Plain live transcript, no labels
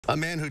A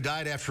man who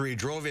died after he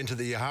drove into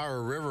the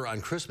Yahara River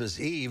on Christmas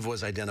Eve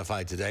was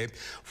identified today.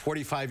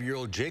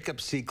 45-year-old Jacob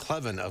C.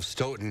 Clevin of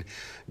Stoughton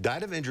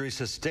died of injuries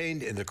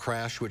sustained in the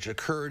crash, which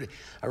occurred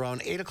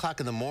around 8 o'clock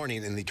in the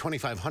morning in the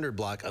 2500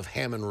 block of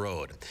Hammond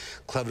Road.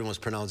 Clevin was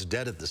pronounced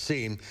dead at the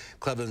scene.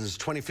 Clevin's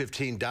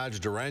 2015 Dodge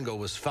Durango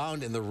was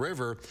found in the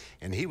river,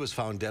 and he was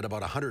found dead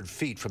about 100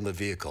 feet from the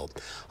vehicle.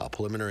 A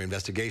preliminary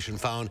investigation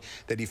found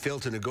that he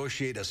failed to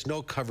negotiate a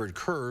snow-covered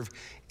curve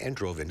and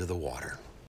drove into the water.